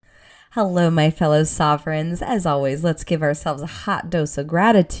Hello, my fellow sovereigns. As always, let's give ourselves a hot dose of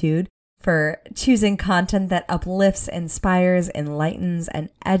gratitude for choosing content that uplifts, inspires, enlightens, and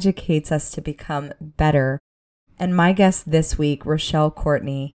educates us to become better. And my guest this week, Rochelle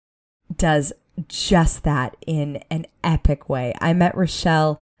Courtenay, does just that in an epic way. I met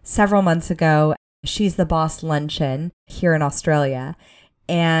Rochelle several months ago. She's the Boss Luncheon here in Australia.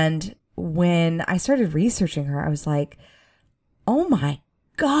 And when I started researching her, I was like, oh my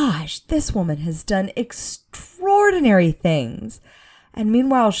gosh, this woman has done extraordinary things. And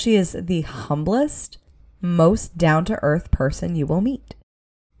meanwhile, she is the humblest, most down-to-earth person you will meet.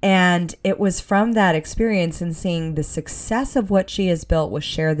 And it was from that experience and seeing the success of what she has built with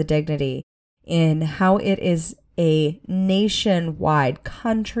Share the Dignity, in how it is a nationwide,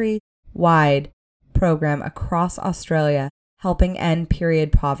 country-wide program across Australia helping end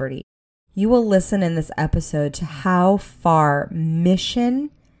period poverty. You will listen in this episode to how far mission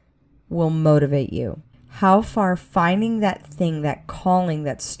will motivate you, how far finding that thing, that calling,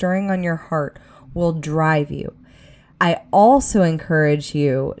 that stirring on your heart will drive you. I also encourage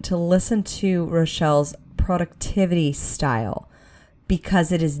you to listen to Rochelle's productivity style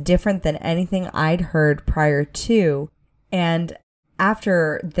because it is different than anything I'd heard prior to. And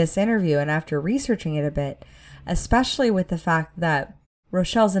after this interview and after researching it a bit, especially with the fact that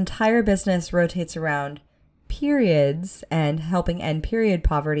Rochelle's entire business rotates around periods and helping end period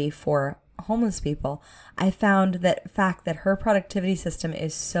poverty for homeless people, I found that fact that her productivity system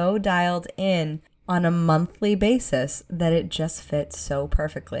is so dialed in on a monthly basis that it just fits so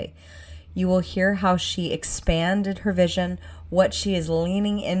perfectly. You will hear how she expanded her vision, what she is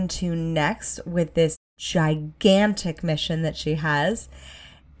leaning into next with this gigantic mission that she has.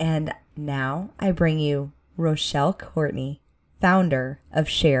 And now I bring you Rochelle Courtenay, founder of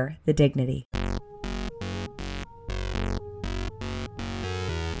Share the Dignity.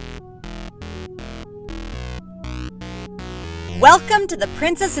 Welcome to the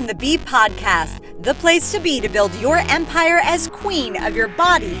Princess and the Bee podcast, the place to be to build your empire as queen of your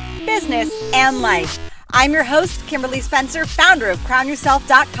body, business, and life. I'm your host, Kimberly Spencer, founder of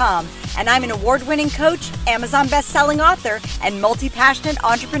CrownYourself.com, and I'm an award-winning coach, Amazon best-selling author, and multi-passionate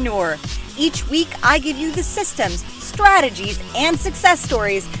entrepreneur. Each week, I give you the systems, strategies, and success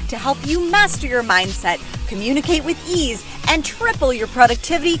stories to help you master your mindset, communicate with ease, and triple your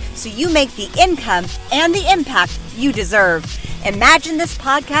productivity so you make the income and the impact you deserve. Imagine this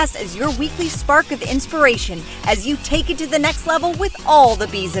podcast as your weekly spark of inspiration as you take it to the next level with all the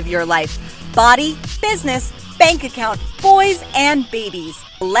B's of your life. Body, business, bank account, boys, and babies.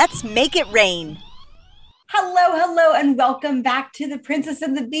 Let's make it rain. Hello, and welcome back to the Princess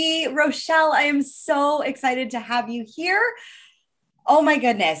and the Bee. Rochelle, I am so excited to have you here. Oh my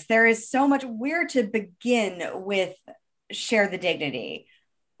goodness, there is so much. Where to begin with Share the Dignity?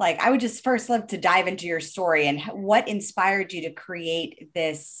 Like, I would just first love to dive into your story and what inspired you to create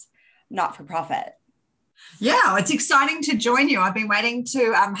this not-for-profit. Yeah, it's exciting to join you. I've been waiting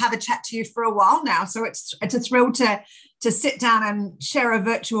to have a chat to you for a while now. So it's a thrill to sit down and share a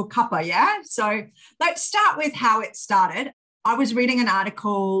virtual cuppa, yeah? So let's start with how it started. I was reading an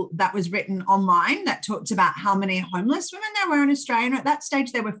article that was written online that talked about how many homeless women there were in Australia. And at that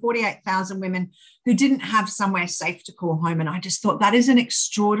stage, there were 48,000 women who didn't have somewhere safe to call home. And I just thought that is an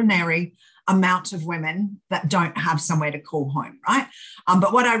extraordinary amount of women that don't have somewhere to call home, right?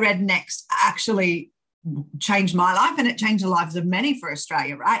 But what I read next actually changed my life, and it changed the lives of many for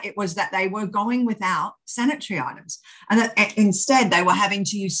Australia, right? It was that they were going without sanitary items, and that instead they were having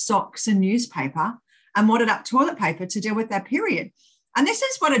to use socks and newspaper and wadded up toilet paper to deal with their period. And this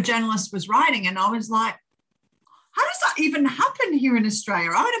is what a journalist was writing. And I was like, how does that even happen here in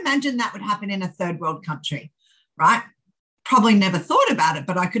Australia? I would imagine that would happen in a third world country, right? Probably never thought about it,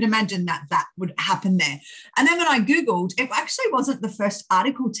 but I could imagine that would happen there. And then when I Googled, it actually wasn't the first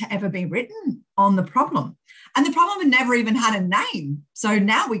article to ever be written on the problem. And the problem had never even had a name. So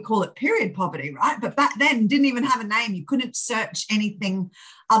now we call it period poverty, right? But back then didn't even have a name. You couldn't search anything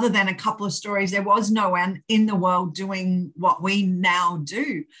other than a couple of stories. There was no one in the world doing what we now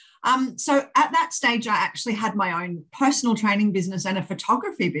do. So at that stage, I actually had my own personal training business and a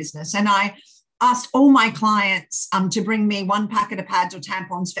photography business. And I asked all my clients to bring me one packet of pads or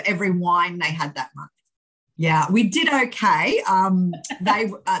tampons for every wine they had that month. Yeah, we did okay.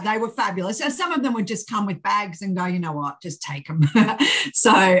 They were fabulous. So some of them would just come with bags and go, you know what, just take them.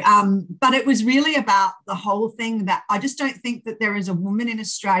 But it was really about the whole thing that I just don't think that there is a woman in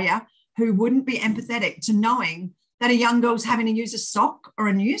Australia who wouldn't be empathetic to knowing that a young girl's having to use a sock or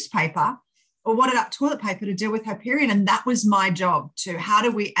a newspaper or wadded up toilet paper to deal with her period. And that was my job to, how do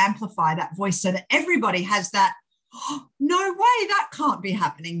we amplify that voice so that everybody has that oh, no way, that can't be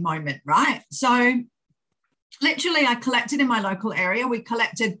happening moment, right? So literally I collected in my local area, we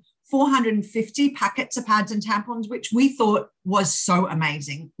collected 450 packets of pads and tampons, which we thought was so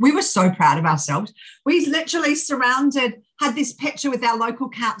amazing. We were so proud of ourselves. We literally had this picture with our local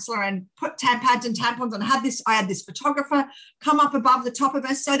counsellor and put pads and tampons on. I had this photographer come up above the top of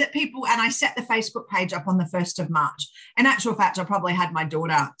us so that people, and I set the Facebook page up on the 1st of March. In actual fact, I probably had my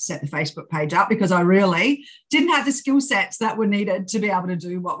daughter set the Facebook page up because I really didn't have the skill sets that were needed to be able to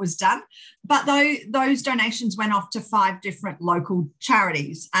do what was done. But those donations went off to 5 different local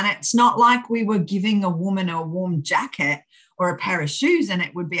charities. And it's not like we were giving a woman a warm jacket or a pair of shoes and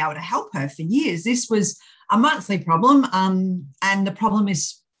it would be able to help her for years. This was a monthly problem. And the problem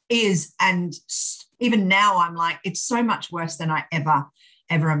is, and even now I'm like, it's so much worse than I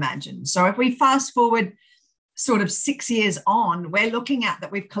ever imagined. So if we fast forward sort of 6 years on, we're looking at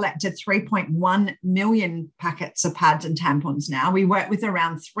that we've collected 3.1 million packets of pads and tampons now. We work with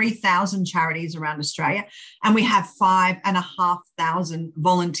around 3,000 charities around Australia, and we have 5,500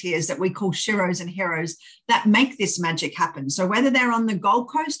 volunteers that we call Shiros and Heroes that make this magic happen. So whether they're on the Gold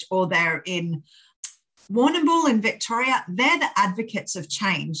Coast or they're in Warrnambool in Victoria, they're the advocates of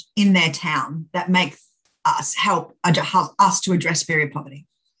change in their town that make us help us to address period poverty.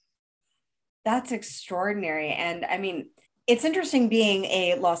 That's extraordinary. And I mean, it's interesting being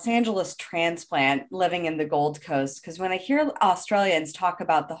a Los Angeles transplant living in the Gold Coast, because when I hear Australians talk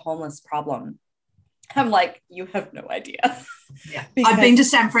about the homeless problem, I'm like, you have no idea. Yeah. I've been to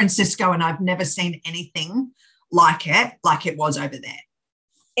San Francisco and I've never seen anything like it was over there.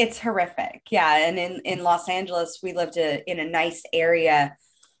 It's horrific. Yeah. And in Los Angeles, we lived in a nice area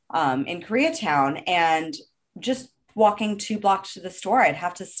in Koreatown, and just walking 2 blocks to the store, I'd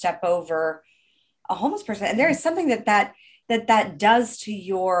have to step over a homeless person. And there is something that does to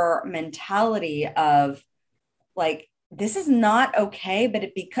your mentality of like, this is not okay, but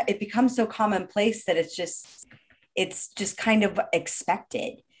it becomes so commonplace that it's just kind of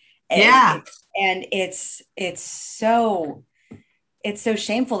expected. And it's so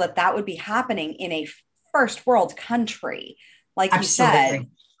shameful that would be happening in a first world country. Like Absolutely. You said,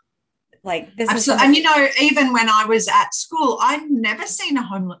 like this Absolutely. And even when I was at school, I'd never seen a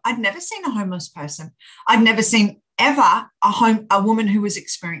homeless person. I'd never seen ever a woman who was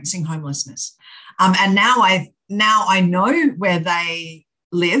experiencing homelessness. And now I know where they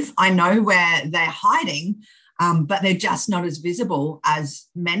live. I know where they're hiding, but they're just not as visible as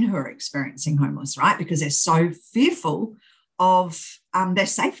men who are experiencing homeless, right? Because they're so fearful of their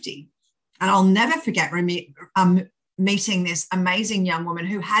safety. And I'll never forget meeting this amazing young woman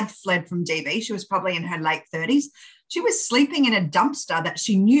who had fled from DV. She was probably in her late 30s. She was sleeping in a dumpster that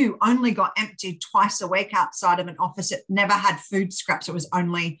she knew only got emptied twice a week outside of an office. It never had food scraps. It was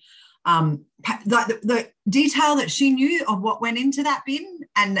only the detail that she knew of what went into that bin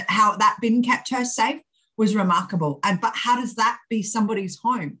and how that bin kept her safe was remarkable. But how does that be somebody's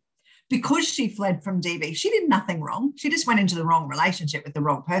home? Because she fled from DV. She did nothing wrong. She just went into the wrong relationship with the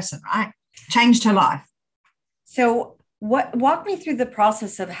wrong person, right? Changed her life. So walk me through the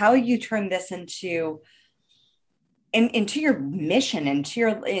process of how you turned this into your mission, into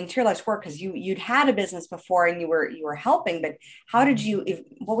your life's work, because you'd had a business before and you were helping, but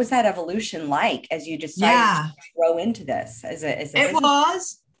what was that evolution like as you decided to grow into this as a it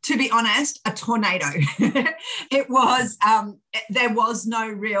was, to be honest, a tornado. It was there was no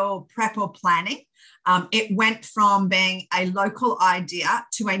real prep or planning. It went from being a local idea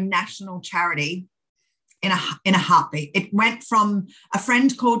to a national charity in a heartbeat. It went from a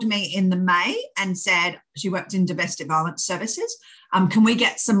friend called me in the May and said, she worked in domestic violence services. Can we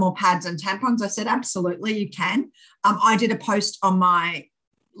get some more pads and tampons? I said, absolutely, you can. I did a post on my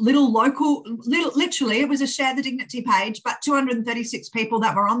literally, it was a Share the Dignity page, but 236 people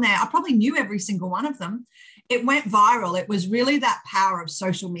that were on there. I probably knew every single one of them. It went viral. It was really that power of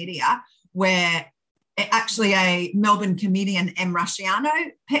social media where actually a Melbourne comedian, M.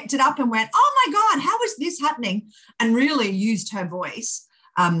 Rusciano, picked it up and went, oh my God, how is this happening? And really used her voice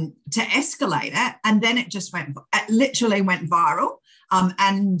to escalate it. And then it literally went viral.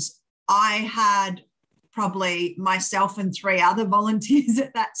 And I had probably myself and 3 other volunteers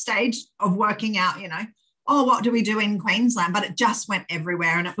at that stage of working out, what do we do in Queensland? But it just went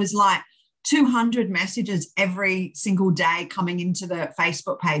everywhere. And it was like 200 messages every single day coming into the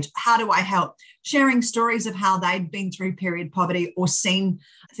Facebook page. How do I help? Sharing stories of how they'd been through period poverty or seen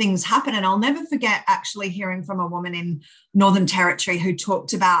things happen. And I'll never forget actually hearing from a woman in Northern Territory who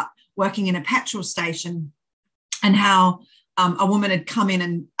talked about working in a petrol station and how a woman had come in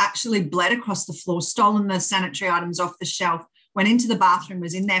and actually bled across the floor, stolen the sanitary items off the shelf, went into the bathroom,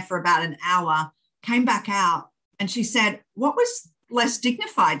 was in there for about an hour, came back out And she said, what was less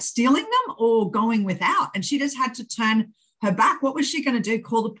dignified, stealing them or going without? And she just had to turn her back. What was she going to do?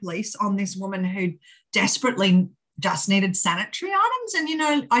 Call the police on this woman who desperately just needed sanitary items? And, you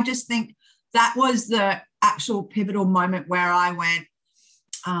know, I just think that was the actual pivotal moment where I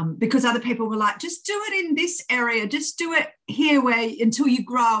went, because other people were like, just do it in this area, just do it here until you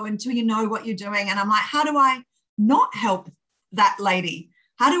grow, until you know what you're doing. And I'm like, how do I not help that lady?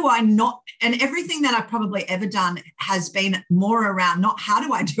 How do I not? And everything that I've probably ever done has been more around not how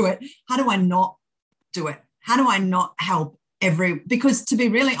do I do it? How do I not do it? How do I not help because to be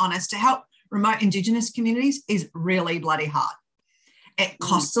really honest, to help remote Indigenous communities is really bloody hard. It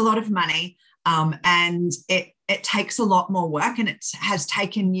costs a lot of money, and it takes a lot more work, and it has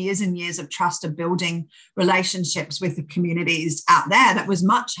taken years and years of trust of building relationships with the communities out there that was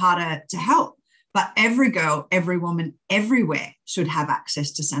much harder to help. But every girl, every woman, everywhere should have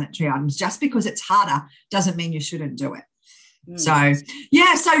access to sanitary items. Just because it's harder doesn't mean you shouldn't do it. So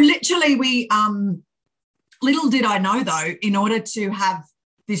literally we, little did I know though, in order to have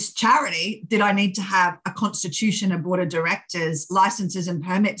this charity, did I need to have a constitution, a board of directors, licenses and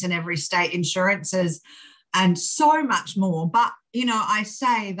permits in every state, insurances, and so much more. But, you know, I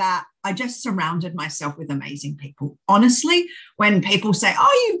say that I just surrounded myself with amazing people. Honestly, when people say,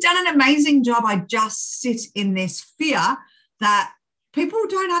 oh, you've done an amazing job, I just sit in this fear that people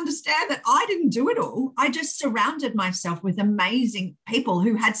don't understand that I didn't do it all. I just surrounded myself with amazing people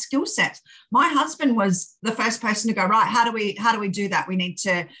who had skill sets. My husband was the first person to go, right, how do we do that? We need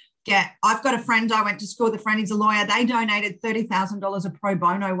to I've got a friend I went to school with, a friend, he's a lawyer. They donated $30,000 of pro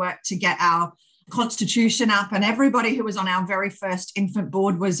bono work to get our constitution up, and everybody who was on our very first infant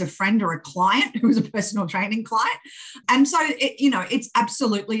board was a friend or a client who was a personal training client. And so it's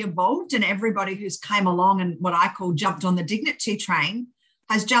absolutely evolved, and everybody who's came along and what I call jumped on the dignity train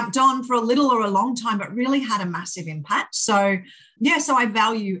has jumped on for a little or a long time, but really had a massive impact. So I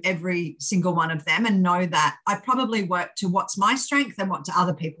value every single one of them and know that I probably work to what's my strength and what to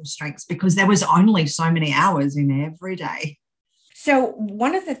other people's strengths, because there was only so many hours in every day. So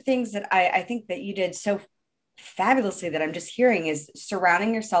one of the things that I think that you did so fabulously that I'm just hearing is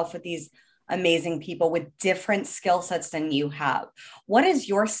surrounding yourself with these amazing people with different skill sets than you have. What is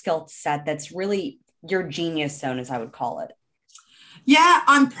your skill set that's really your genius zone, as I would call it? Yeah,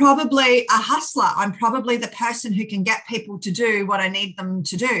 I'm probably a hustler. I'm probably the person who can get people to do what I need them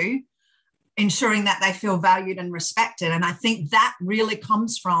to do, ensuring that they feel valued and respected. And I think that really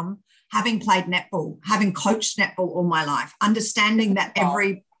comes from having played netball, having coached netball all my life, understanding that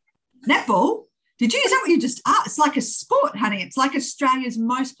every netball, is that what you just asked? It's like a sport, honey. It's like Australia's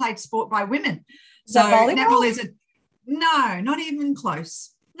most played sport by women. So netball is no, not even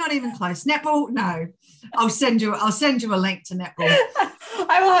close. Not even close. Netball, no. I'll send you a link to netball.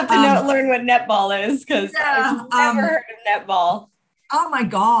 I will have to learn what netball is, because I've never heard of netball. Oh my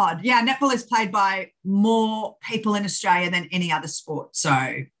God. Yeah, netball is played by more people in Australia than any other sport.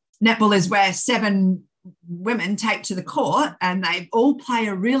 So netball is where 7 women take to the court and they all play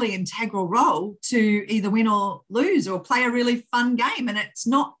a really integral role to either win or lose or play a really fun game. And it's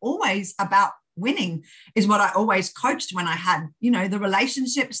not always about winning, is what I always coached when I had, the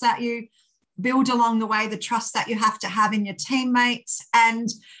relationships that you build along the way, the trust that you have to have in your teammates, and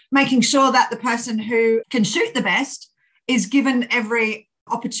making sure that the person who can shoot the best is given every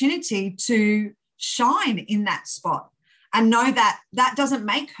opportunity to shine in that spot. And know that that doesn't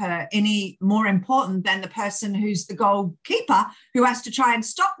make her any more important than the person who's the goalkeeper who has to try and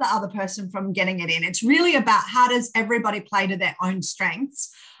stop the other person from getting it in. It's really about how does everybody play to their own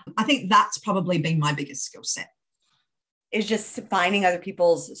strengths. I think that's probably been my biggest skill set. Is just finding other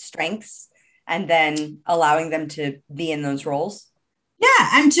people's strengths and then allowing them to be in those roles.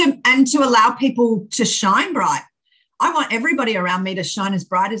 Yeah, and to allow people to shine bright. I want everybody around me to shine as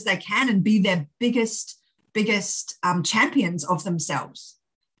bright as they can and be their biggest champions of themselves.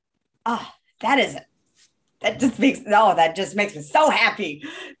 Oh, that just makes me so happy,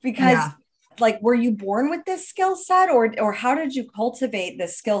 because were you born with this skill set, or how did you cultivate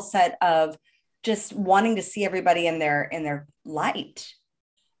this skill set of just wanting to see everybody in their light?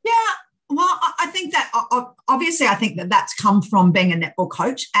 Yeah. Well, I think that obviously that's come from being a netball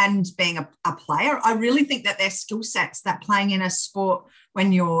coach and being a player. I really think that there's skill sets that playing in a sport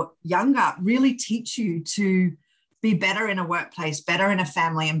when you're younger really teach you to be better in a workplace, better in a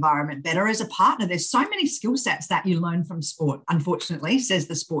family environment, better as a partner. There's so many skill sets that you learn from sport, unfortunately, says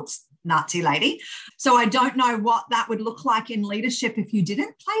the sports Nazi lady. So I don't know what that would look like in leadership if you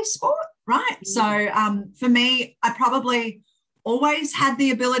didn't play sport, right? Mm-hmm. So for me, I probably always had the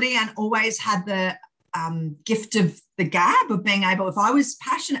ability and always had the gift of the gab of being able, if I was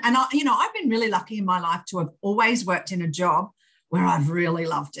passionate, and I've been really lucky in my life to have always worked in a job where I've really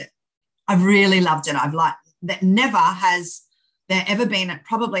loved it. I've really loved it. I've liked that. Never has there ever been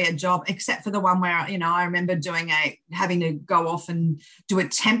probably a job, except for the one where, I remember having to go off and do a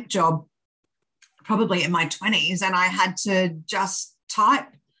temp job probably in my 20s, and I had to just type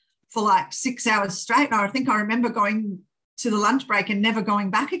for like 6 hours straight. And I think I remember going to the lunch break and never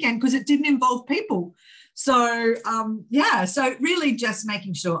going back again because it didn't involve people. So, so really just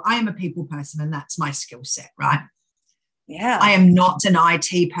making sure I am a people person, and that's my skill set, right? Yeah. I am not an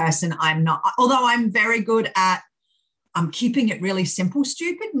IT person. Although I'm very good at keeping it really simple,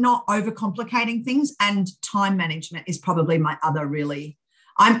 stupid, not overcomplicating things. And time management is probably my other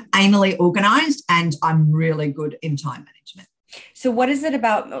I'm anally organized, and I'm really good in time management. So what is it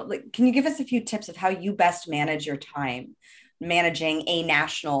about, can you give us a few tips of how you best manage your time managing a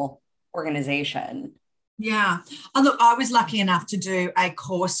national organization? Yeah. Look, I was lucky enough to do a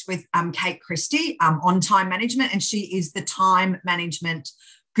course with Kate Christie on time management, and she is the time management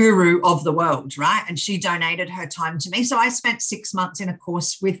guru of the world, right? And she donated her time to me. So I spent 6 months in a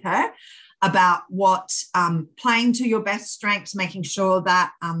course with her about what playing to your best strengths, making sure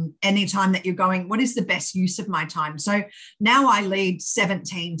that anytime that you're going, what is the best use of my time? So now I lead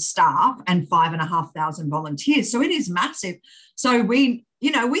 17 staff and 5,500 volunteers. So it is massive. So we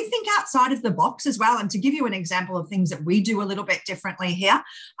think outside of the box as well. And to give you an example of things that we do a little bit differently here,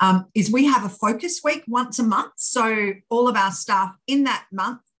 is we have a focus week once a month. So all of our staff in that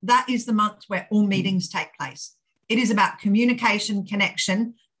month, that is the month where all meetings take place. It is about communication,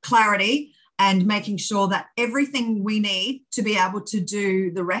 connection, clarity, and making sure that everything we need to be able to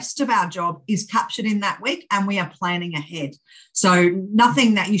do the rest of our job is captured in that week, and we are planning ahead. So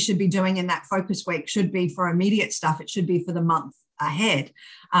nothing that you should be doing in that focus week should be for immediate stuff. It should be for the month ahead.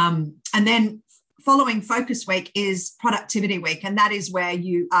 And then following focus week is productivity week, and that is where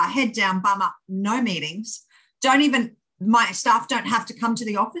you are head down, bum up, no meetings. My staff don't have to come to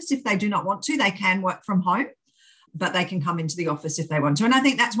the office if they do not want to. They can work from home, but they can come into the office if they want to. And I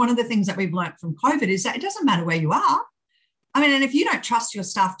think that's one of the things that we've learned from COVID is that it doesn't matter where you are. I mean, and if you don't trust your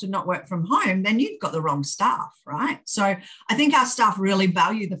staff to not work from home, then you've got the wrong staff, right? So I think our staff really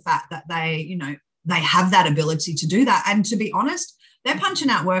value the fact that they have that ability to do that. And to be honest, they're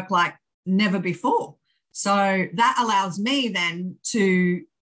punching out work like never before. So that allows me then to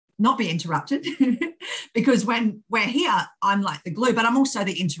not be interrupted because when we're here, I'm like the glue, but I'm also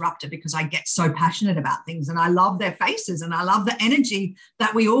the interrupter because I get so passionate about things, and I love their faces, and I love the energy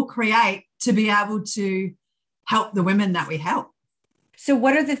that we all create to be able to help the women that we help. So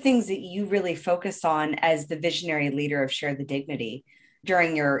what are the things that you really focus on as the visionary leader of Share the Dignity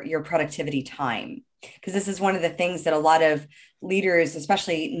during your productivity time? Because this is one of the things that a lot of leaders,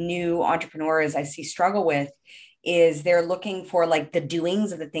 especially new entrepreneurs, I see struggle with, is they're looking for like the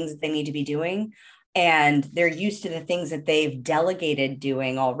doings of the things that they need to be doing. And they're used to the things that they've delegated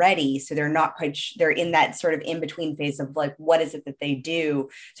doing already. So they're not quite, they're in that sort of in-between phase of like, what is it that they do?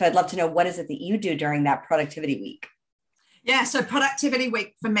 So I'd love to know, what is it that you do during that productivity week? Yeah, so productivity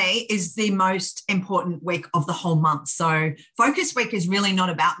week for me is the most important week of the whole month. So focus week is really not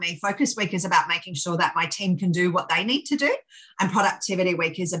about me. Focus week is about making sure that my team can do what they need to do. And productivity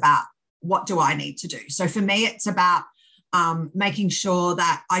week is about what do I need to do? So for me, it's about making sure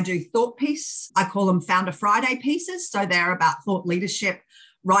that I do thought piece. I call them Founder Friday pieces. So they're about thought leadership,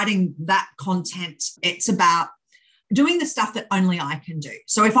 writing that content. It's about doing the stuff that only I can do.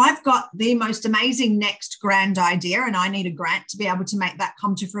 So if I've got the most amazing next grand idea and I need a grant to be able to make that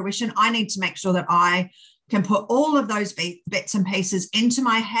come to fruition, I need to make sure that I can put all of those bits and pieces into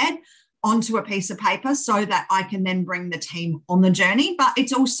my head onto a piece of paper so that I can then bring the team on the journey. But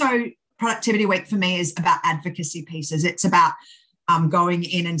it's also, productivity week for me is about advocacy pieces. It's about going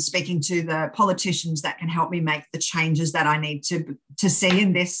in and speaking to the politicians that can help me make the changes that I need to see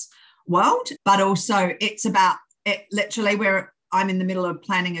in this world. But also it's about it literally where I'm in the middle of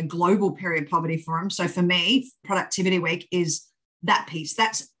planning a global period poverty forum. So for me, productivity week is that piece.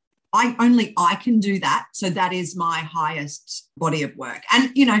 I can do that. So that is my highest body of work.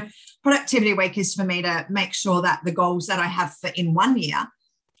 And, productivity week is for me to make sure that the goals that I have for in 1 year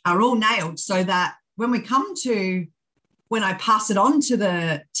are all nailed so that when I pass it on to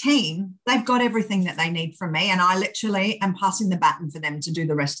the team, they've got everything that they need from me. And I literally am passing the baton for them to do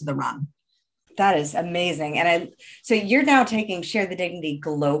the rest of the run. That is amazing. So you're now taking Share the Dignity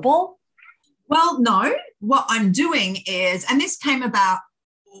global? Well, no, what I'm doing is, and this came about,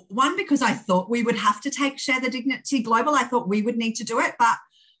 one, because I thought we would have to take Share the Dignity global. I thought we would need to do it, but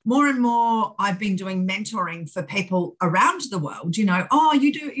more and more I've been doing mentoring for people around the world, oh,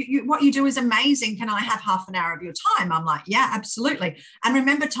 what you do is amazing. Can I have half an hour of your time? I'm like, yeah, absolutely. And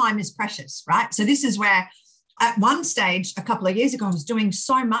remember, time is precious, right? So this is where at one stage a couple of years ago, I was doing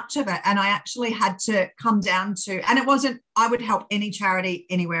so much of it, and I actually had to come down to, and it wasn't, I would help any charity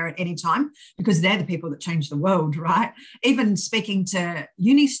anywhere at any time, because they're the people that change the world, right? Even speaking to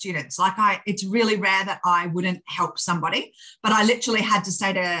uni students, it's really rare that I wouldn't help somebody, but I literally had to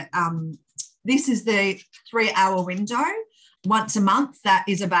say to, this is the 3-hour window once a month that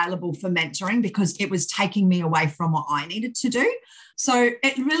is available for mentoring, because it was taking me away from what I needed to do. So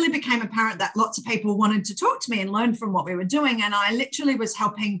it really became apparent that lots of people wanted to talk to me and learn from what we were doing. And I literally was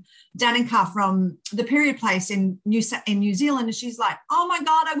helping Danica from the Period Place in New Zealand. And she's like, oh my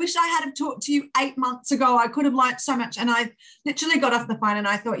God, I wish I had have talked to you 8 months ago. I could have learned so much. And I literally got off the phone and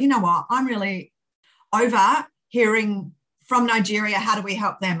I thought, you know what? I'm really over hearing from Nigeria, how do we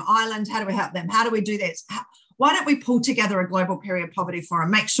help them? Ireland, how do we help them? How do we do this? Why don't we pull together a global period poverty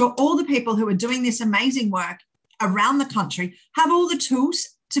forum? Make sure all the people who are doing this amazing work around the country have all the tools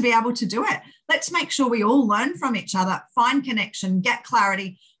to be able to do it. Let's make sure we all learn from each other, find connection, get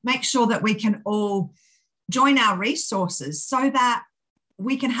clarity, make sure that we can all join our resources so that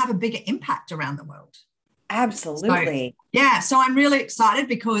we can have a bigger impact around the world. Absolutely. So I'm really excited,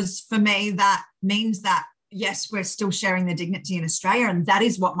 because for me, that means that, yes, we're still sharing the dignity in Australia, and that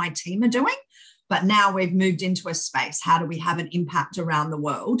is what my team are doing. But now we've moved into a space. How do we have an impact around the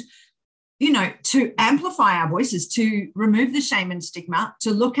world? To amplify our voices, to remove the shame and stigma,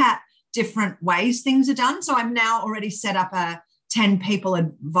 to look at different ways things are done. So I've now already set up a 10 people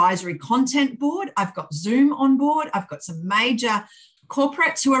advisory content board. I've got Zoom on board. I've got some major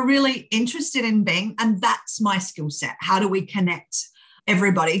corporates who are really interested in being, and that's my skill set. How do we connect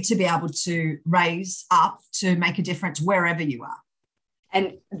everybody to be able to raise up to make a difference wherever you are?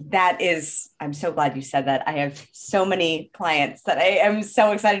 And that is, I'm so glad you said that. I have so many clients that I am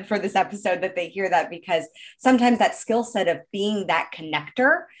so excited for this episode that they hear that, because sometimes that skill set of being that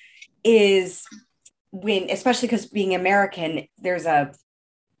connector is especially because being American, there's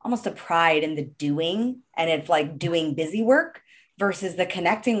almost a pride in the doing, and it's like doing busy work, versus the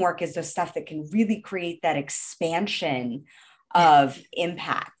connecting work is the stuff that can really create that expansion of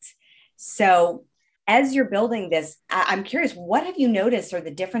impact. So as you're building this, I'm curious, what have you noticed are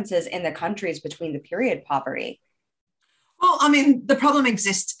the differences in the countries between the period poverty? Well, I mean, the problem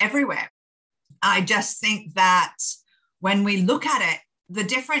exists everywhere. I just think that when we look at it, the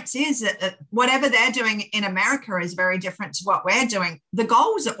difference is that whatever they're doing in America is very different to what we're doing. The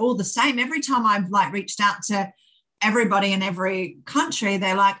goals are all the same. Every time I've reached out to everybody in every country,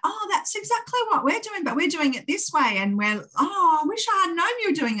 they're like, oh, that's exactly what we're doing, but we're doing it this way. And I wish I had known you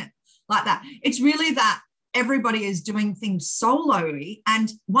were doing it like that. It's really that everybody is doing things solely. And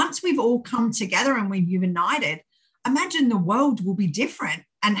once we've all come together and we've united, imagine the world will be different,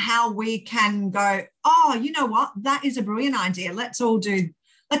 and how we can go, oh, you know what? That is a brilliant idea. Let's all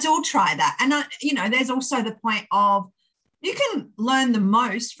try that. And, there's also the point of, you can learn the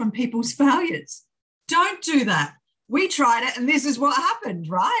most from people's failures. Don't do that. We tried it and this is what happened,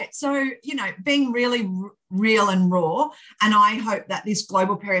 right? So, being really real and raw. And I hope that this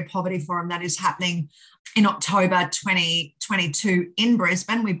Global Period Poverty Forum that is happening in October 2022 in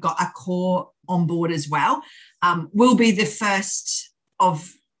Brisbane, we've got a core on board as well, will be the first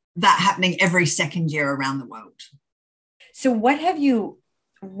of that happening every second year around the world. So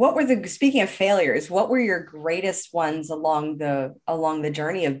speaking of failures, what were your greatest ones along the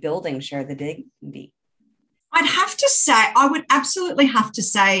journey of building Share the Dignity? I would absolutely have to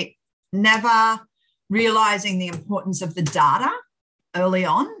say never realizing the importance of the data early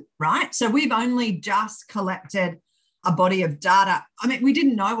on, right? So we've only just collected a body of data. I mean, we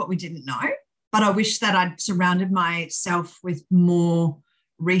didn't know what we didn't know, but I wish that I'd surrounded myself with more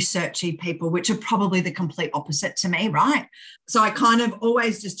researchy people, which are probably the complete opposite to me, right? So I kind of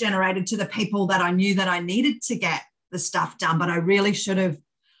always just generated to the people that I knew that I needed to get the stuff done, but I really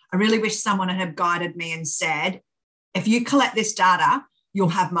wish someone had guided me and said, if you collect this data, you'll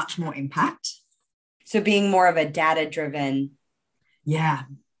have much more impact. So being more of a data-driven. Yeah.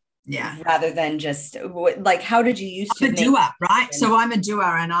 Rather than just how did you used to? I'm a doer, right? So I'm a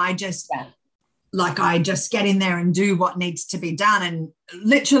doer, and I just I just get in there and do what needs to be done. And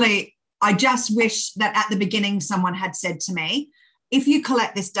literally, I just wish that at the beginning someone had said to me, if you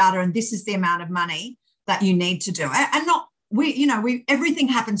collect this data and this is the amount of money that you need to do it, and not everything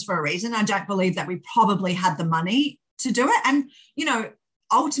happens for a reason. I don't believe that we probably had the money to do it. And,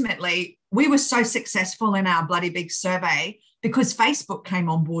 ultimately we were so successful in our bloody big survey because Facebook came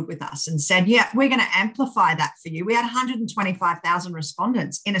on board with us and said, yeah, we're going to amplify that for you. We had 125,000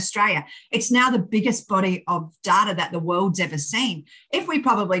 respondents in Australia. It's now the biggest body of data that the world's ever seen. If we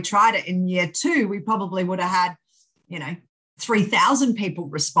probably tried it in year 2, we probably would have had, 3,000 people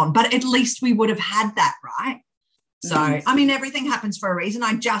respond, but at least we would have had that, right? So, I mean, everything happens for a reason.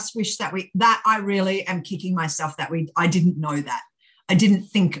 I just wish that I really am kicking myself that I didn't know that. I didn't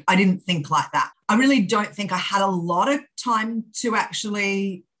think like that. I really don't think I had a lot of time to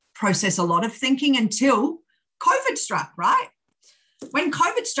actually process a lot of thinking until COVID struck, right? When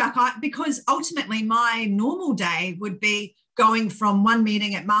COVID struck, because ultimately my normal day would be going from one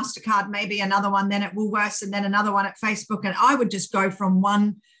meeting at MasterCard, maybe another one, then at Woolworths, and then another one at Facebook. And I would just go from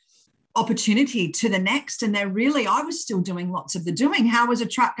one opportunity to the next. And I was still doing lots of the doing. How was a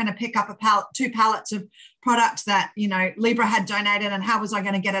truck going to pick up 2 pallets of products that, Libra had donated, and how was I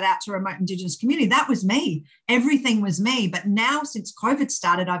going to get it out to a remote Indigenous community? That was me. Everything was me. But now, since COVID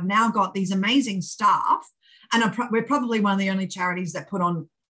started, I've now got these amazing staff, and we're probably one of the only charities that put on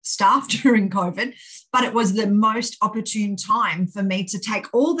staff during COVID, but it was the most opportune time for me to take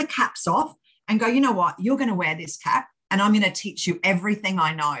all the caps off and go, you know what, you're going to wear this cap, and I'm going to teach you everything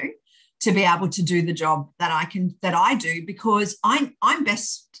I know to be able to do the job that I do, because I'm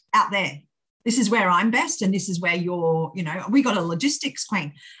best out there. This is where I'm best, and this is where we got a logistics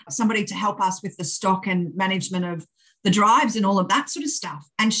queen, somebody to help us with the stock and management of the drives and all of that sort of stuff.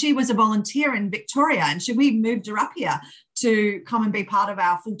 And she was a volunteer in Victoria, and we moved her up here to come and be part of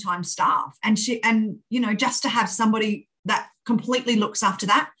our full-time staff. And just to have somebody that completely looks after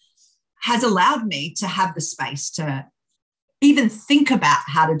that has allowed me to have the space to even think about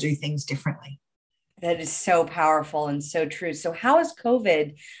how to do things differently. That is so powerful and so true. So how is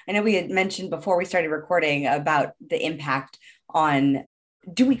COVID, I know we had mentioned before we started recording about the impact on,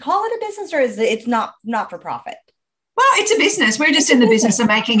 do we call it a business, or is it's not for profit? Well, it's a business. We're just in the business of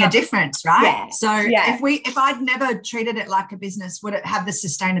making a difference, right? Yeah. So Yeah. if I'd never treated it like a business, would it have the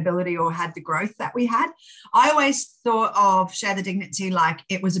sustainability or had the growth that we had? I always thought of Share the Dignity like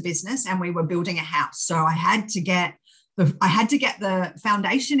it was a business and we were building a house. So I had to get the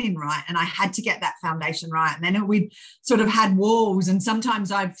foundation in right, and I had to get that foundation right. And then we'd sort of had walls, and sometimes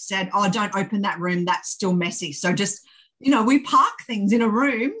I've said, oh, don't open that room, that's still messy. So just, we park things in a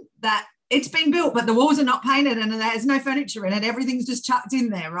room that it's been built, but the walls are not painted and there's no furniture in it. Everything's just chucked in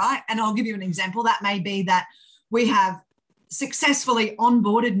there, right? And I'll give you an example. That may be that we have successfully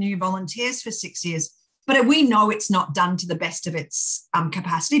onboarded new volunteers for 6 years, but we know it's not done to the best of its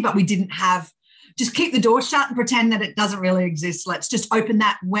capacity, but we didn't have, just keep the door shut and pretend that it doesn't really exist. Let's just open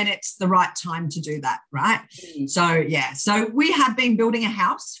that when it's the right time to do that, right? So we have been building a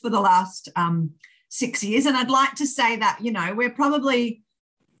house for the last 6 years. And I'd like to say that, we're probably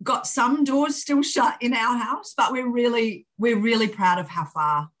got some doors still shut in our house, but we're really proud of how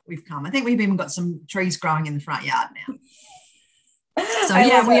far we've come. I think we've even got some trees growing in the front yard now. So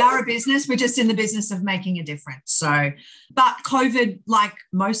we are a business. We're just in the business of making a difference. So, but COVID, like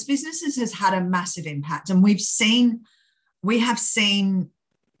most businesses, has had a massive impact, and we have seen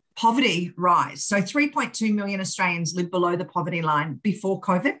poverty rise. So 3.2 million Australians live below the poverty line before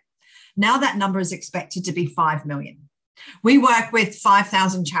COVID. Now that number is expected to be 5 million. We work with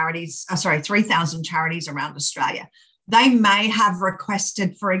 3,000 charities around Australia. They may have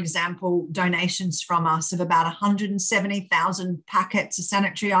requested, for example, donations from us of about 170,000 packets of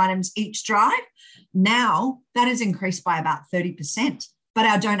sanitary items each drive. Now that has increased by about 30%, but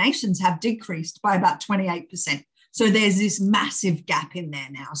our donations have decreased by about 28%. So there's this massive gap in there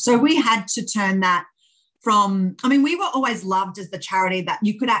now. So we had to turn that we were always loved as the charity that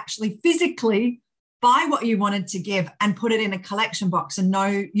you could actually physically buy what you wanted to give and put it in a collection box, and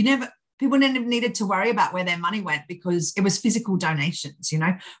people never needed to worry about where their money went because it was physical donations.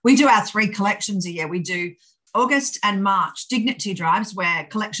 We do our 3 collections a year. We do August and March dignity drives where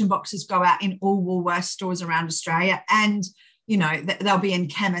collection boxes go out in all Woolworths stores around Australia, and they'll be in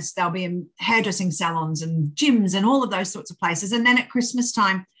chemists, they'll be in hairdressing salons and gyms and all of those sorts of places. And then at Christmas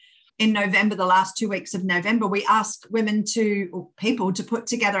time in November, the last 2 weeks of November, we ask people to put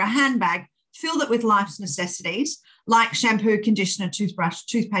together a handbag, fill it with life's necessities like shampoo, conditioner, toothbrush,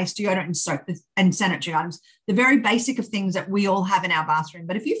 toothpaste, deodorant, and soap, and sanitary items, the very basic of things that we all have in our bathroom.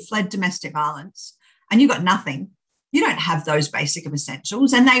 But if you fled domestic violence and you got nothing, you don't have those basic of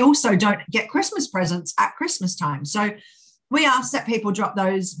essentials. And they also don't get Christmas presents at Christmas time. So we asked that people drop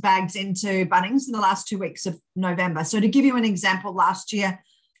those bags into Bunnings in the last 2 weeks of November. So to give you an example, last year,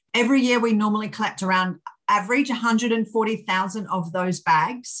 every year we normally collect around average 140,000 of those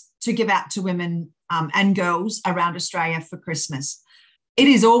bags to give out to women and girls around Australia for Christmas. It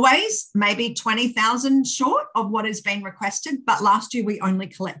is always maybe 20,000 short of what has been requested, but last year we only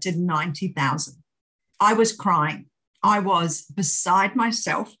collected 90,000. I was crying. I was beside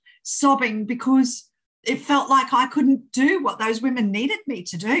myself, sobbing because it felt like I couldn't do what those women needed me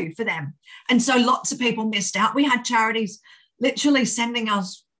to do for them. And so lots of people missed out. We had charities literally sending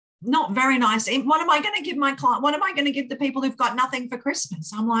us not very nice. What am I going to give my client? What am I going to give the people who've got nothing for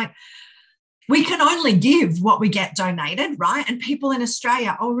Christmas? I'm like, we can only give what we get donated, right? And people in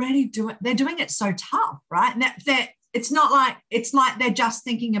Australia already do it. They're doing it so tough, right? And it's like they're just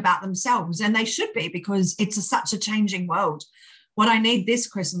thinking about themselves, and they should be, because it's such a changing world. What I need this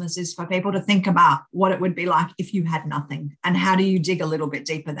Christmas is for people to think about what it would be like if you had nothing, and how do you dig a little bit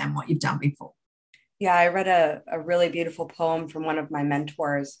deeper than what you've done before. Yeah, I read a really beautiful poem from one of my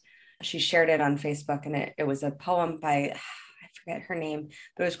mentors. She shared it on Facebook, and it was a poem by, I forget her name,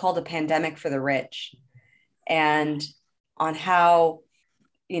 but it was called A Pandemic for the Rich. And on how,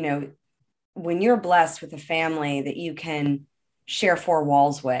 when you're blessed with a family that you can share four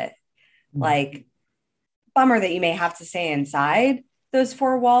walls with, like, bummer that you may have to stay inside those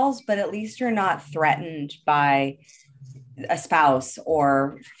four walls, but at least you're not threatened by a spouse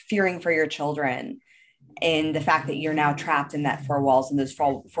or fearing for your children. And the fact that you're now trapped in that four walls, and those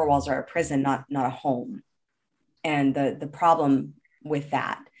four walls are a prison, not a home. And the problem with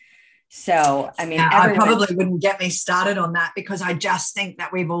that. So, I mean, I probably wouldn't get me started on that, because I just think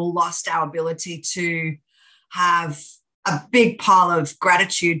that we've all lost our ability to have a big pile of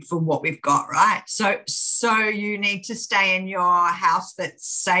gratitude for what we've got, right? So you need to stay in your house that's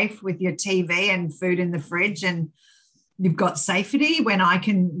safe with your TV and food in the fridge, and you've got safety. When I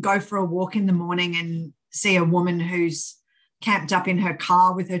can go for a walk in the morning and see a woman who's camped up in her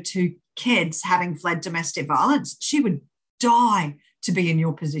car with her two kids having fled domestic violence, she would die to be in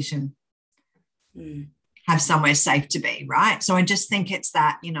your position. Have somewhere safe to be, right? So I just think it's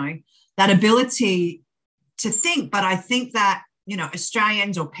that, that ability to think. But I think that,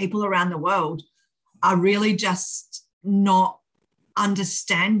 Australians or people around the world are really just not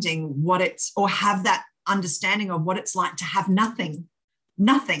understanding what it's, or have that understanding of what it's like to have nothing.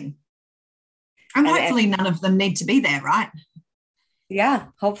 And hopefully none of them need to be there, right? Yeah,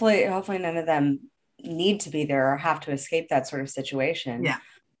 hopefully none of them need to be there or have to escape that sort of situation. Yeah.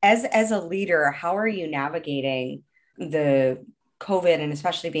 As a leader, how are you navigating the COVID, and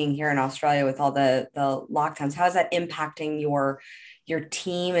especially being here in Australia with all the lockdowns? How is that impacting your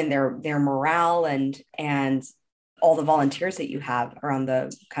team and their morale and all the volunteers that you have around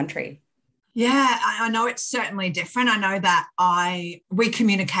the country? Yeah, I know it's certainly different. I know that we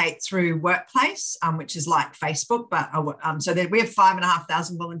communicate through Workplace, which is like Facebook, but so we have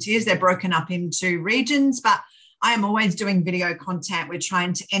 5,500 volunteers. They're broken up into regions, but I am always doing video content. We're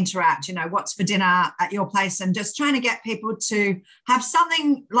trying to interact, what's for dinner at your place, and just trying to get people to have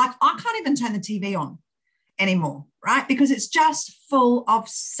something. Like, I can't even turn the TV on anymore, right? Because it's just full of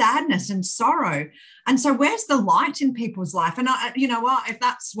sadness and sorrow. And so where's the light in people's life? And you know what, if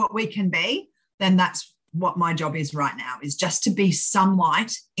that's what we can be, then that's what my job is right now, is just to be some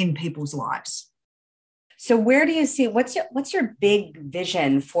light in people's lives. So where do you see, what's your big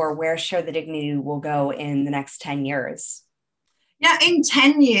vision for where Share the Dignity will go in the next 10 years? Yeah, in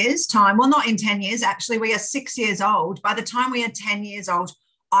 10 years time, well, not in 10 years, actually, we are 6 years old. By the time we are 10 years old,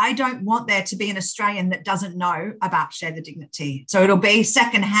 I don't want there to be an Australian that doesn't know about Share the Dignity. So it'll be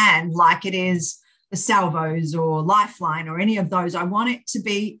secondhand, like it is the Salvos or Lifeline or any of those. I want it to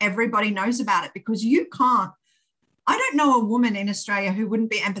be everybody knows about it, because I don't know a woman in Australia who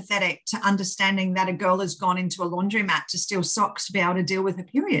wouldn't be empathetic to understanding that a girl has gone into a laundromat to steal socks to be able to deal with her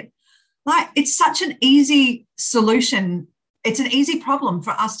period. Like, it's such an easy solution. It's an easy problem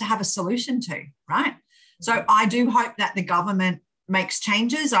for us to have a solution to, right? So I do hope that the government makes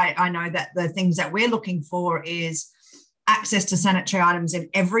changes. I know that the things that we're looking for is access to sanitary items in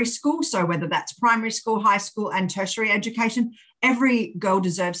every school. So whether that's primary school, high school, and tertiary education, every girl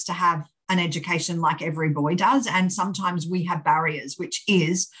deserves to have an education like every boy does. And sometimes we have barriers, which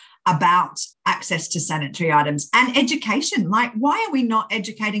is about access to sanitary items and education. Like, why are we not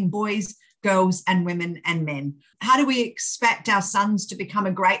educating boys, girls, and women and men? How do we expect our sons to become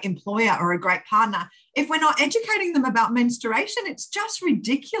a great employer or a great partner if we're not educating them about menstruation? It's just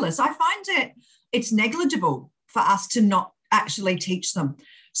ridiculous. I find it's negligible for us to not actually teach them.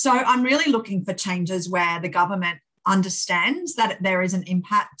 So I'm really looking for changes where the government understands that there is an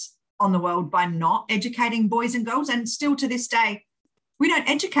impact on the world by not educating boys and girls. And still to this day, we don't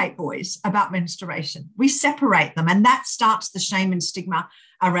educate boys about menstruation. We separate them, and that starts the shame and stigma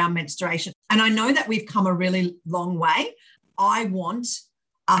around menstruation. And I know that we've come a really long way. I want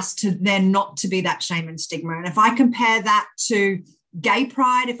us to then not to be that shame and stigma. And if I compare that to gay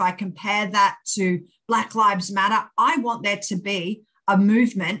pride, if I compare that to Black Lives Matter, I want there to be a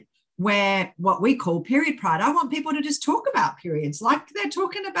movement where what we call period pride. I want people to just talk about periods like they're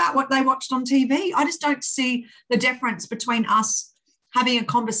talking about what they watched on TV. I just don't see the difference between us having a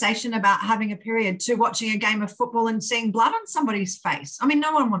conversation about having a period to watching a game of football and seeing blood on somebody's face. I mean,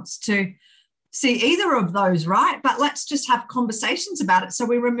 no one wants to see either of those, right? But let's just have conversations about it so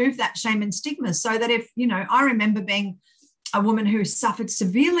we remove that shame and stigma, so that if, I remember being a woman who suffered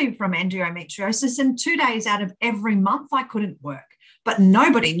severely from endometriosis, and 2 days out of every month I couldn't work. But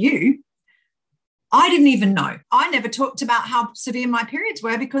nobody knew. I didn't even know. I never talked about how severe my periods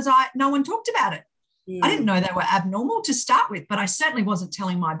were because no one talked about it. I didn't know they were abnormal to start with, but I certainly wasn't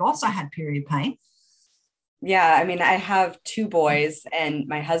telling my boss I had period pain. Yeah, I mean, I have 2 boys and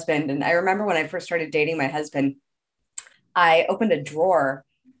my husband. And I remember when I first started dating my husband, I opened a drawer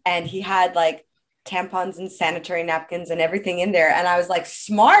and he had like tampons and sanitary napkins and everything in there. And I was like,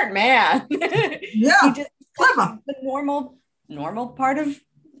 smart man. Yeah, he just clever. The normal part of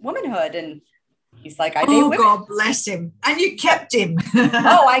womanhood. And he's like, I date women. God bless him. And you kept him.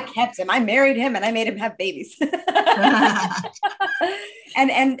 Oh, I kept him. I married him and I made him have babies.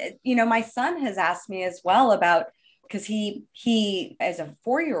 and my son has asked me as well about, because he as a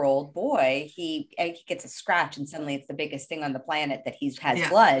 4-year-old boy, he gets a scratch and suddenly it's the biggest thing on the planet that he has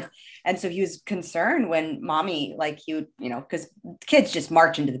blood. And so he was concerned when mommy, because kids just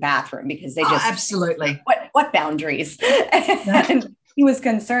march into the bathroom because they just absolutely. What boundaries? And he was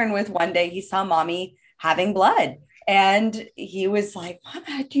concerned with one day he saw mommy having blood and he was like,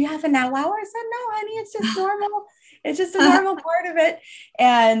 Mama, do you have an allow? I said, no, honey, it's just normal. It's just a normal part of it.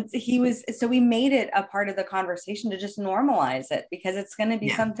 And so we made it a part of the conversation to just normalize it, because it's going to be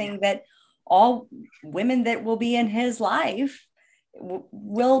something that all women that will be in his life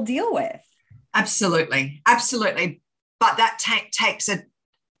will deal with. Absolutely. Absolutely. But that takes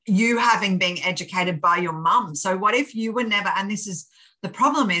you having been educated by your mum. So what if you were never, and this is the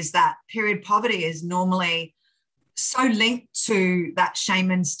problem, is that period poverty is normally so linked to that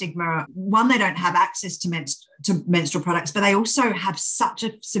shame and stigma. One, they don't have access to menstrual products, but they also have such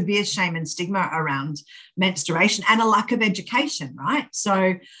a severe shame and stigma around menstruation and a lack of education, right?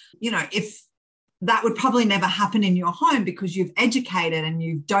 So, if that would probably never happen in your home because you've educated and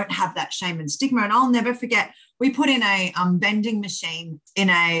you don't have that shame and stigma. And I'll never forget, we put in a vending machine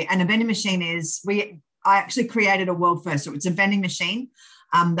and a vending machine I actually created a world first. So it's a vending machine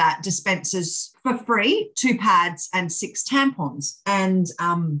that dispenses for free 2 pads and 6 tampons. And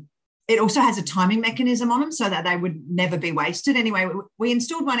it also has a timing mechanism on them so that they would never be wasted. Anyway, we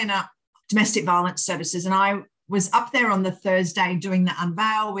installed one in our domestic violence services, and I was up there on the Thursday doing the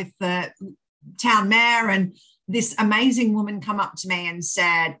unveil with the town mayor, and this amazing woman come up to me and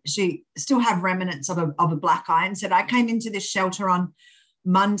said she still have remnants of a black eye, and said, I came into this shelter on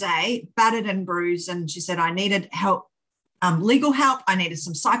Monday, battered and bruised, and she said, I needed help. Legal help. I needed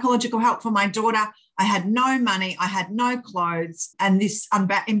some psychological help for my daughter. I had no money. I had no clothes. And this,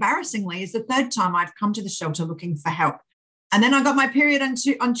 embarrassingly, is the 3rd time I've come to the shelter looking for help. And then I got my period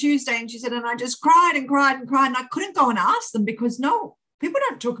on Tuesday, and she said, and I just cried and cried and cried. And I couldn't go and ask them because people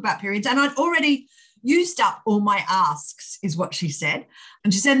don't talk about periods. And I'd already used up all my asks, is what she said.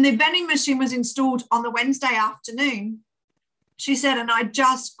 And she said, and the vending machine was installed on the Wednesday afternoon. She said, and I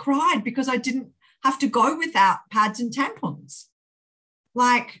just cried because I didn't have to go without pads and tampons.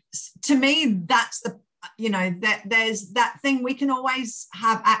 Like, to me, that's that there's that thing, we can always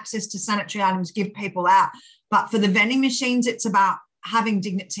have access to sanitary items, give people out. But for the vending machines, it's about having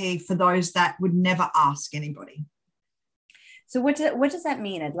dignity for those that would never ask anybody. So what does that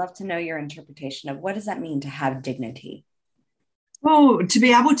mean? I'd love to know your interpretation of what does that mean to have dignity? Well, to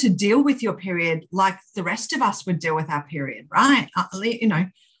be able to deal with your period like the rest of us would deal with our period, right?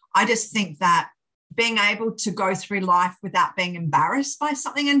 I just think that being able to go through life without being embarrassed by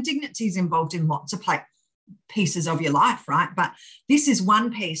something, and dignity is involved in lots of pieces of your life, right? But this is one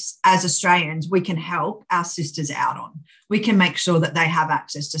piece as Australians we can help our sisters out on. We can make sure that they have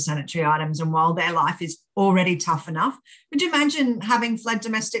access to sanitary items. And while their life is already tough enough, would you imagine having fled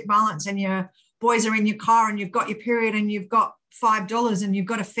domestic violence and your boys are in your car and you've got your period and you've got $5 and you've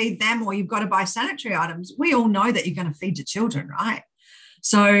got to feed them or you've got to buy sanitary items? We all know that you're going to feed your children, right?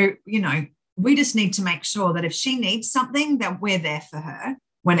 So, we just need to make sure that if she needs something, that we're there for her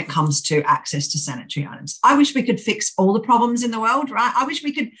when it comes to access to sanitary items. I wish we could fix all the problems in the world, right? I wish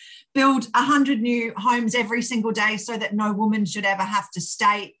we could build 100 new homes every single day so that no woman should ever have to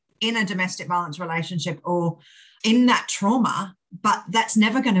stay in a domestic violence relationship or in that trauma. But that's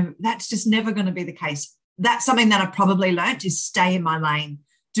just never going to be the case. That's something that I probably learned, is stay in my lane,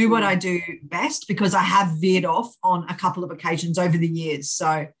 do what I do best, because I have veered off on a couple of occasions over the years.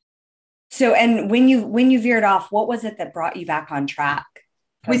 So and when you veered off, what was it that brought you back on track?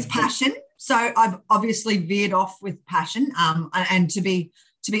 With passion. So I've obviously veered off with passion. And to be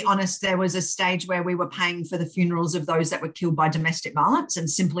honest, there was a stage where we were paying for the funerals of those that were killed by domestic violence, and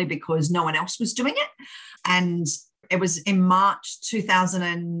simply because no one else was doing it. And it was in March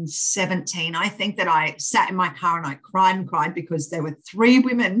 2017, I think, that I sat in my car and I cried because there were 3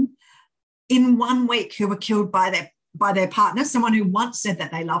 women in 1 week who were killed by their partner, someone who once said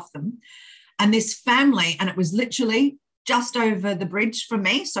that they loved them. And this family, and it was literally just over the bridge from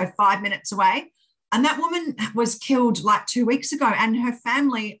me, so 5 minutes away. And that woman was killed like 2 weeks ago, and her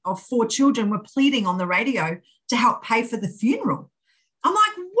family of 4 children were pleading on the radio to help pay for the funeral. I'm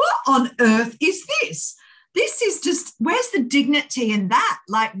like, what on earth is this? This is just, where's the dignity in that?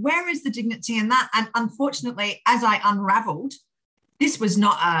 Like, where is the dignity in that? And unfortunately, as I unraveled, this was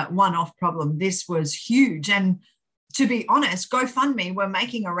not a one-off problem. This was huge. And to be honest, GoFundMe were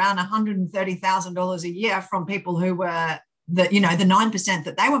making around $130,000 a year from people who were the 9%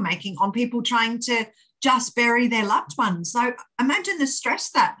 that they were making on people trying to just bury their loved ones. So imagine the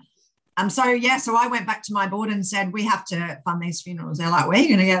stress that. So I went back to my board and said, we have to fund these funerals. They're like, where are you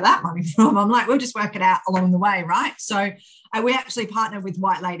going to get that money from? I'm like, we'll just work it out along the way, right? So we actually partnered with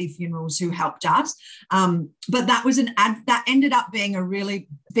White Lady Funerals, who helped us. But that was that ended up being a really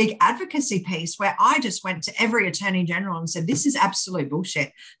big advocacy piece, where I just went to every attorney general and said, this is absolute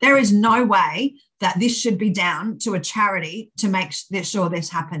bullshit. There is no way that this should be down to a charity to make sure this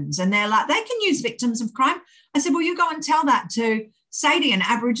happens. And they're like, they can use victims of crime. I said, well, you go and tell that to Sadie, an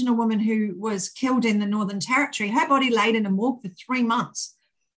Aboriginal woman who was killed in the Northern Territory. Her body laid in a morgue for 3 months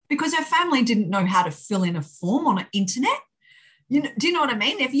because her family didn't know how to fill in a form on an internet. Do you know what I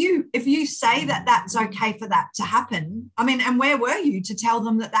mean? If you say that that's okay for that to happen, I mean, and where were you to tell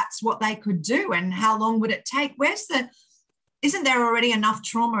them that that's what they could do, and how long would it take? Isn't there already enough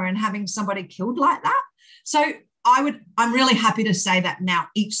trauma in having somebody killed like that? So I'm really happy to say that now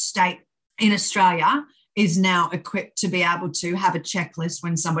each state in Australia is now equipped to be able to have a checklist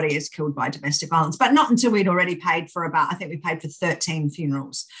when somebody is killed by domestic violence, but not until we'd already paid for I think we paid for 13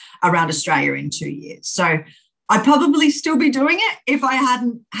 funerals around Australia in 2 years. So I'd probably still be doing it if I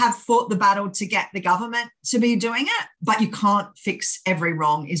hadn't have fought the battle to get the government to be doing it. But you can't fix every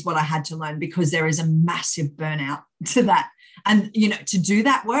wrong, is what I had to learn, because there is a massive burnout to that. And, to do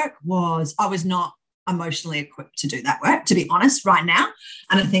that work I was not emotionally equipped to do that work, to be honest, right now.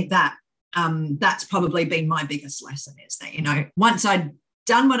 And I think that that's probably been my biggest lesson, is that, once I'd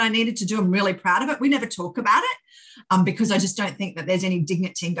done what I needed to do, I'm really proud of it. We never talk about it because I just don't think that there's any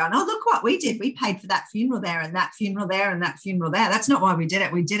dignity in going, oh, look what we did. We paid for that funeral there and that funeral there and that funeral there. That's not why we did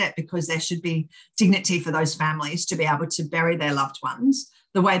it. We did it because there should be dignity for those families to be able to bury their loved ones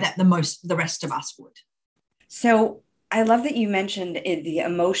the way that the rest of us would. So I love that you mentioned the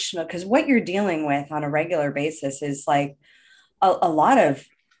emotional, because what you're dealing with on a regular basis is like a lot of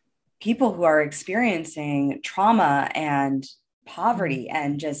people who are experiencing trauma and poverty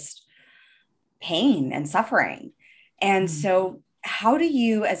and just pain and suffering. And so how do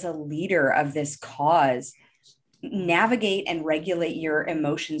you, as a leader of this cause, navigate and regulate your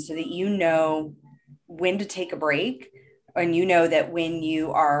emotions so that you know when to take a break, and that when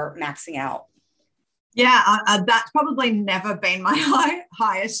you are maxing out? Yeah, that's probably never been my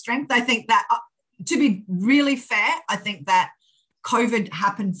highest strength. I think that, to be really fair, I think that COVID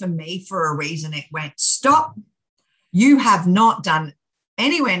happened for me for a reason. It went, stop. You have not done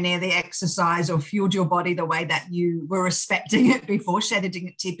anywhere near the exercise or fueled your body the way that you were respecting it before. Share the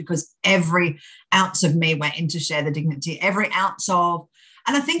dignity, because every ounce of me went into share the dignity, every ounce of,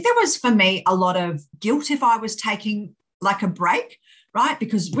 and I think there was for me a lot of guilt if I was taking like a break, right?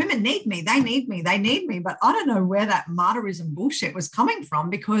 Because women need me, they need me, but I don't know where that martyrism bullshit was coming from,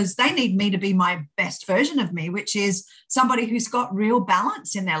 because they need me to be my best version of me, which is somebody who's got real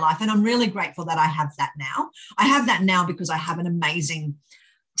balance in their life. And I'm really grateful that I have that now. I have that now because I have an amazing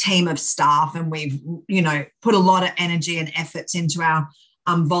team of staff, and we've, put a lot of energy and efforts into our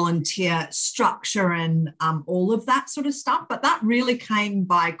volunteer structure and all of that sort of stuff. But that really came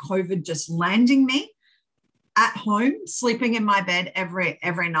by COVID just landing me at home, sleeping in my bed every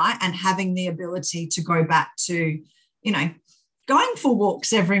night, and having the ability to go back to, going for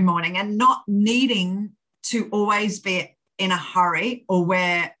walks every morning, and not needing to always be in a hurry or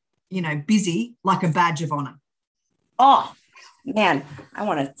wear, busy like a badge of honor. Oh, man, I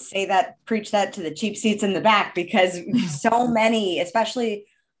want to say that, preach that to the cheap seats in the back, because so many, especially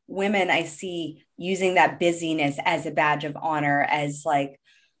women, I see using that busyness as a badge of honor, as like,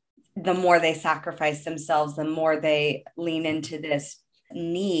 the more they sacrifice themselves, the more they lean into this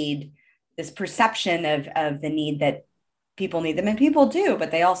need, this perception of the need that people need them, and people do,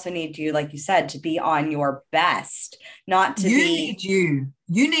 but they also need you, like you said, to be on your best, not to need you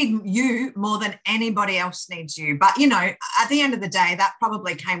need you more than anybody else needs you. But at the end of the day, that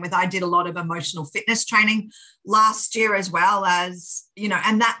probably came with, I did a lot of emotional fitness training last year, as well as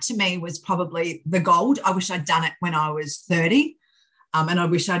and that to me was probably the gold. I wish I'd done it when I was 30. And I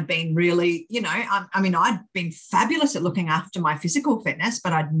wish I'd been really, I'd been fabulous at looking after my physical fitness,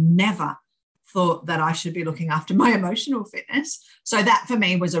 but I'd never thought that I should be looking after my emotional fitness. So that for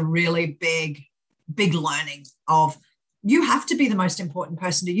me was a really big learning of, you have to be the most important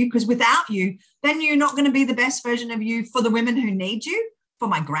person to you, because without you, then you're not going to be the best version of you for the women who need you, for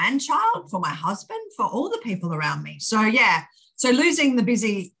my grandchild, for my husband, for all the people around me. So yeah, so losing the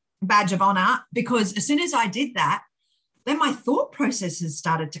busy badge of honor, because as soon as I did that, then my thought processes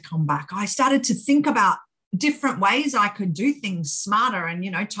started to come back. I started to think about different ways I could do things smarter.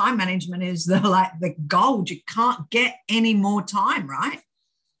 And, time management is the gold. You can't get any more time, right?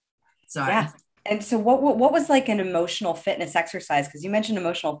 So, yeah. And so what was like an emotional fitness exercise? Because you mentioned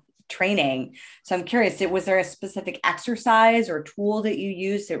emotional training. So I'm curious, was there a specific exercise or tool that you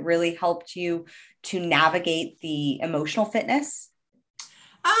used that really helped you to navigate the emotional fitness?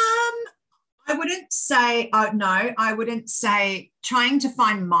 I wouldn't say, no, I wouldn't say trying to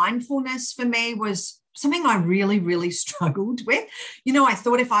find mindfulness for me was something I really, really struggled with. I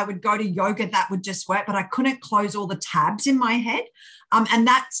thought if I would go to yoga, that would just work, but I couldn't close all the tabs in my head. And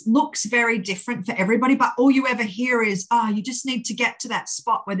that looks very different for everybody, but all you ever hear is, you just need to get to that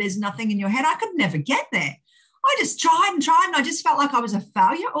spot where there's nothing in your head. I could never get there. I just tried and tried, and I just felt like I was a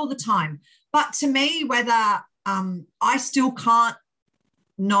failure all the time. But to me, whether I still can't,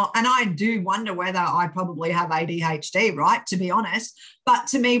 not, and I do wonder whether I probably have ADHD, right, to be honest. But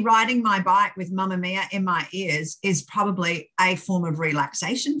to me, riding my bike with Mamma Mia in my ears is probably a form of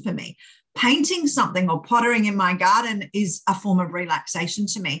relaxation for me. Painting something or pottering in my garden is a form of relaxation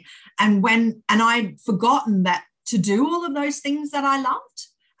to me. And I'd forgotten that to do all of those things that I loved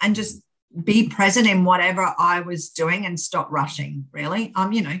and just be present in whatever I was doing and stop rushing, really.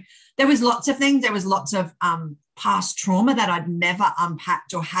 There was lots of things. There was lots of past trauma that I'd never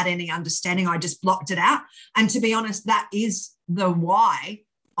unpacked or had any understanding. I just blocked it out. And to be honest, that is the why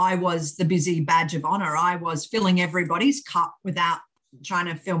I was the busy badge of honor. I was filling everybody's cup without trying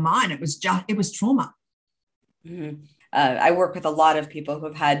to fill mine. It was trauma. Mm-hmm. I work with a lot of people who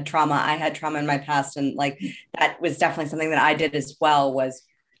have had trauma. I had trauma in my past, and that was definitely something that I did as well, was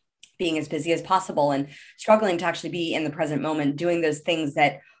being as busy as possible and struggling to actually be in the present moment, doing those things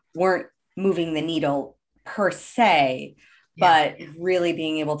that weren't moving the needle per se, but really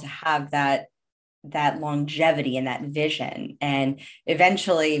being able to have that longevity and that vision. And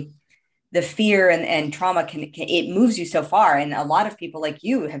eventually the fear and trauma it moves you so far. And a lot of people like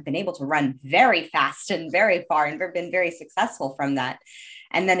you have been able to run very fast and very far and been very successful from that.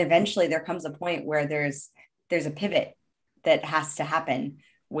 And then eventually there comes a point where there's a pivot that has to happen,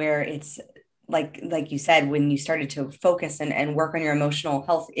 where it's like you said, when you started to focus and work on your emotional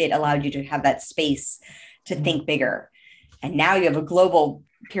health, it allowed you to have that space to think bigger. And now you have a global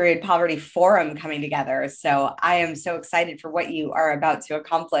period poverty forum coming together. So I am so excited for what you are about to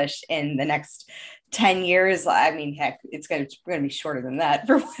accomplish in the next 10 years. I mean, heck, it's going to be shorter than that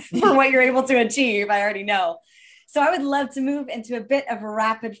for what you're able to achieve. I already know. So I would love to move into a bit of a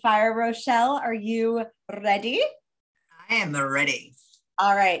rapid fire. Rochelle, are you ready? I am ready.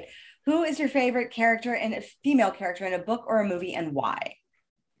 All right. Who is your favorite character, and a female character, in a book or a movie, and why?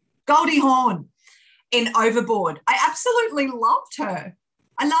 Goldie Hawn in Overboard. I absolutely loved her.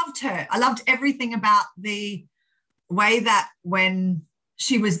 I loved everything about the way that when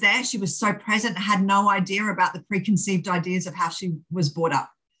she was there, she was so present, had no idea about the preconceived ideas of how she was brought up.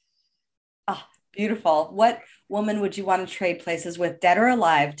 Oh, beautiful. What woman would you want to trade places with, dead or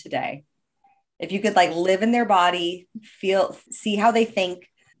alive, today? If you could live in their body, see how they think,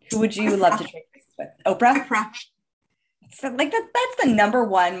 who would you love to trade places with? Oprah? Oprah. So that's the number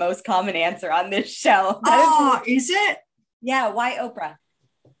one most common answer on this show. Is it? Yeah. Why Oprah?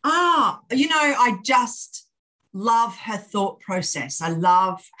 I just love her thought process. I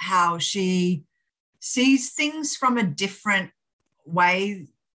love how she sees things from a different way.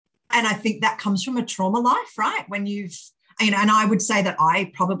 And I think that comes from a trauma life, right? When and I would say that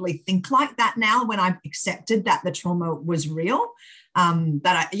I probably think like that now, when I've accepted that the trauma was real.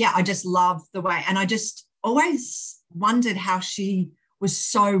 I just love the way, and I just always wondered how she was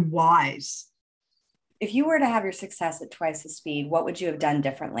so wise. If you were to have your success at twice the speed, what would you have done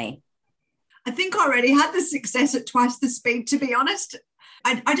differently? I think I already had the success at twice the speed, to be honest.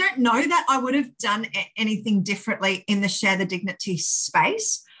 I don't know that I would have done anything differently in the Share the Dignity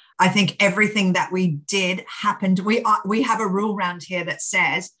space. I think everything that we did happened. We have a rule around here that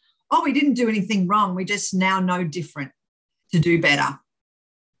says, oh, we didn't do anything wrong. We just now know different to do better.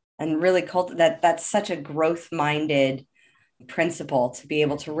 And really that's such a growth-minded principle, to be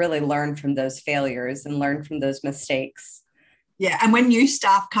able to really learn from those failures and learn from those mistakes. Yeah. And when new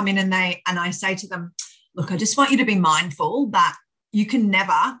staff come in and I say to them, look, I just want you to be mindful that you can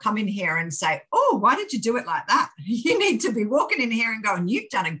never come in here and say, oh, why did you do it like that? You need to be walking in here and going, you've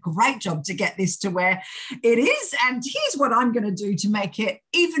done a great job to get this to where it is. And here's what I'm going to do to make it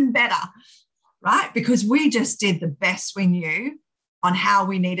even better, right? Because we just did the best we knew on how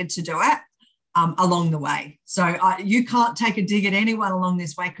we needed to do it along the way. So you can't take a dig at anyone along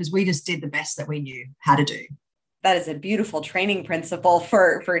this way, because we just did the best that we knew how to do. That is a beautiful training principle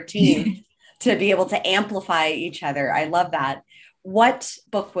for a team to be able to amplify each other. I love that. What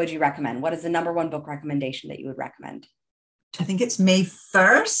book would you recommend? What is the number one book recommendation that you would recommend? I think it's Me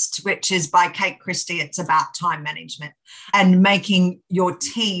First, which is by Kate Christie. It's about time management and making your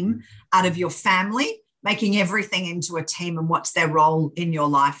team out of your family, making everything into a team, and what's their role in your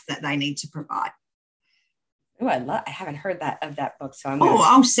life that they need to provide. Oh, I haven't heard of that book. So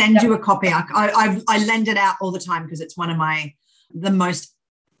I'll send you a copy. I lend it out all the time because it's one of the most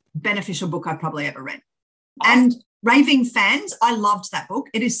beneficial book I've probably ever read. Awesome. And Raving Fans, I loved that book.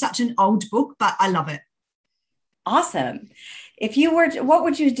 It is such an old book, but I love it. Awesome. What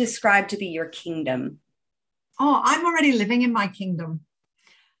would you describe to be your kingdom? Oh, I'm already living in my kingdom.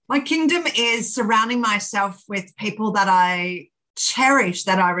 My kingdom is surrounding myself with people that I cherish,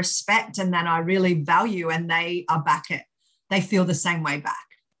 that I respect, and that I really value, and they are back at, they feel the same way back.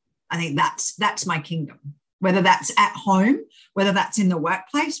 I think that's my kingdom, whether that's at home, whether that's in the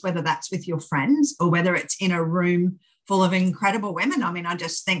workplace, whether that's with your friends, or whether it's in a room full of incredible women. I mean, I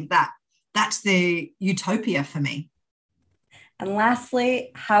just think that's the utopia for me. And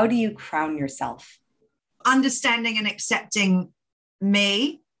lastly, how do you crown yourself? Understanding and accepting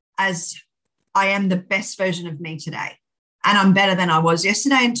me as I am the best version of me today. And I'm better than I was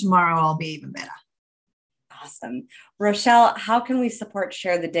yesterday, and tomorrow I'll be even better. Awesome. Rochelle, how can we support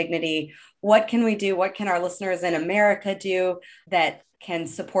Share the Dignity? What can we do? What can our listeners in America do that can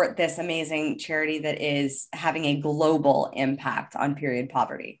support this amazing charity that is having a global impact on period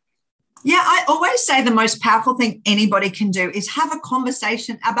poverty? Yeah, I always say the most powerful thing anybody can do is have a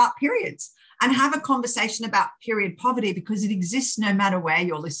conversation about periods and have a conversation about period poverty, because it exists no matter where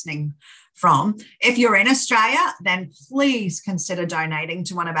you're listening from. If you're in Australia, then please consider donating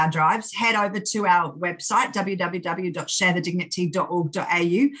to one of our drives. Head over to our website,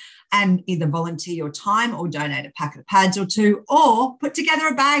 www.sharethedignity.org.au, and either volunteer your time or donate a packet of pads or two, or put together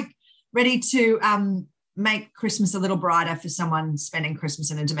a bag ready to make Christmas a little brighter for someone spending Christmas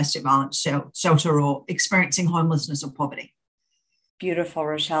in a domestic violence shelter or experiencing homelessness or poverty. Beautiful,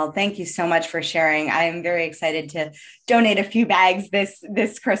 Rochelle. Thank you so much for sharing. I am very excited to donate a few bags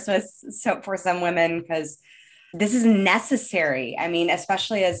this Christmas for some women, because this is necessary. I mean,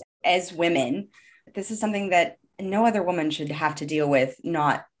 especially as women, this is something that no other woman should have to deal with,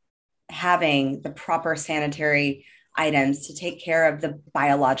 not having the proper sanitary items to take care of the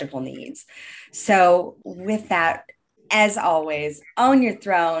biological needs. So with that, as always, own your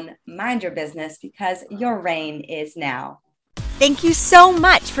throne, mind your business, because your reign is now. Thank you so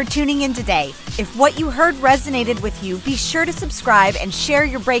much for tuning in today. If what you heard resonated with you, be sure to subscribe and share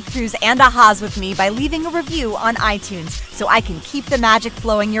your breakthroughs and ahas with me by leaving a review on iTunes so I can keep the magic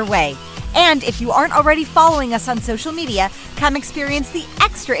flowing your way. And if you aren't already following us on social media, come experience the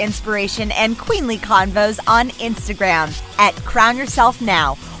extra inspiration and queenly convos on Instagram at Crown Yourself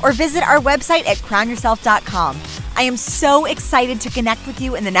Now, or visit our website at crownyourself.com. I am so excited to connect with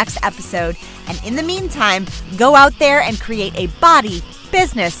you in the next episode. And in the meantime, go out there and create a body,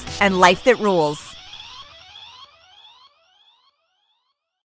 business, and life that rules.